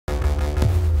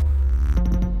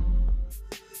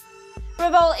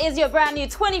Revolt is your brand new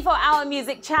 24-hour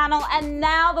music channel, and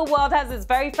now the world has its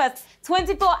very first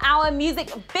 24-hour music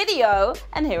video,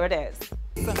 and here it is.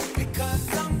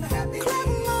 Because I'm happy. Clap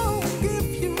along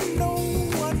if you know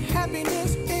what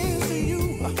happiness is to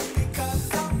you.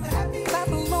 Because I'm happy. Clap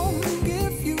along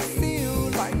if you feel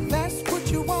like that's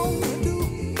what you want to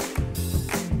do.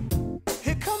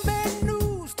 Here come bad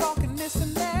news talking this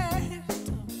and that.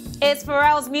 It's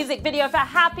Pharrell's music video for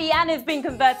Happy, and it's been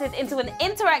converted into an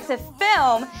interactive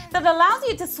film that allows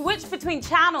you to switch between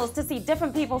channels to see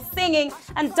different people singing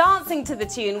and dancing to the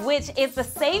tune, which is the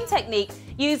same technique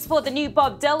used for the new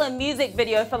Bob Dylan music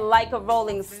video for Like a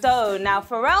Rolling Stone. Now,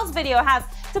 Pharrell's video has,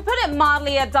 to put it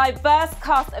mildly, a diverse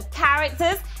cast of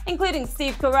characters, including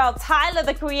Steve Carell, Tyler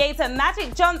the Creator,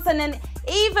 Magic Johnson, and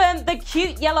even the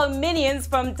cute yellow minions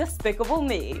from Despicable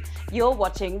Me. You're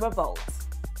watching Revolt.